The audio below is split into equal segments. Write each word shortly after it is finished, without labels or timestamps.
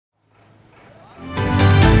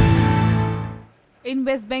In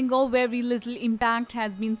West Bengal, very little impact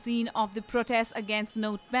has been seen of the protests against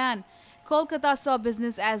note ban. Kolkata saw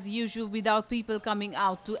business as usual without people coming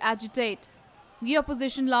out to agitate. The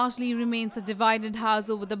opposition largely remains a divided house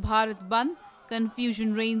over the Bharat Bandh.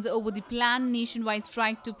 Confusion reigns over the planned nationwide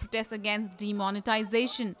strike to protest against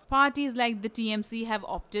demonetization. Parties like the TMC have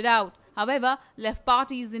opted out. However, left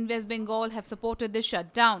parties in West Bengal have supported the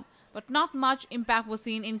shutdown. But not much impact was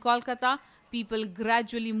seen in Kolkata. People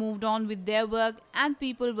gradually moved on with their work and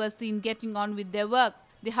people were seen getting on with their work.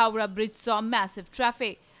 The Howrah Bridge saw massive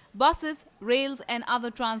traffic. Buses, rails and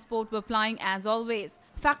other transport were plying as always.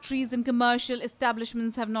 Factories and commercial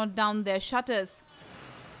establishments have not down their shutters.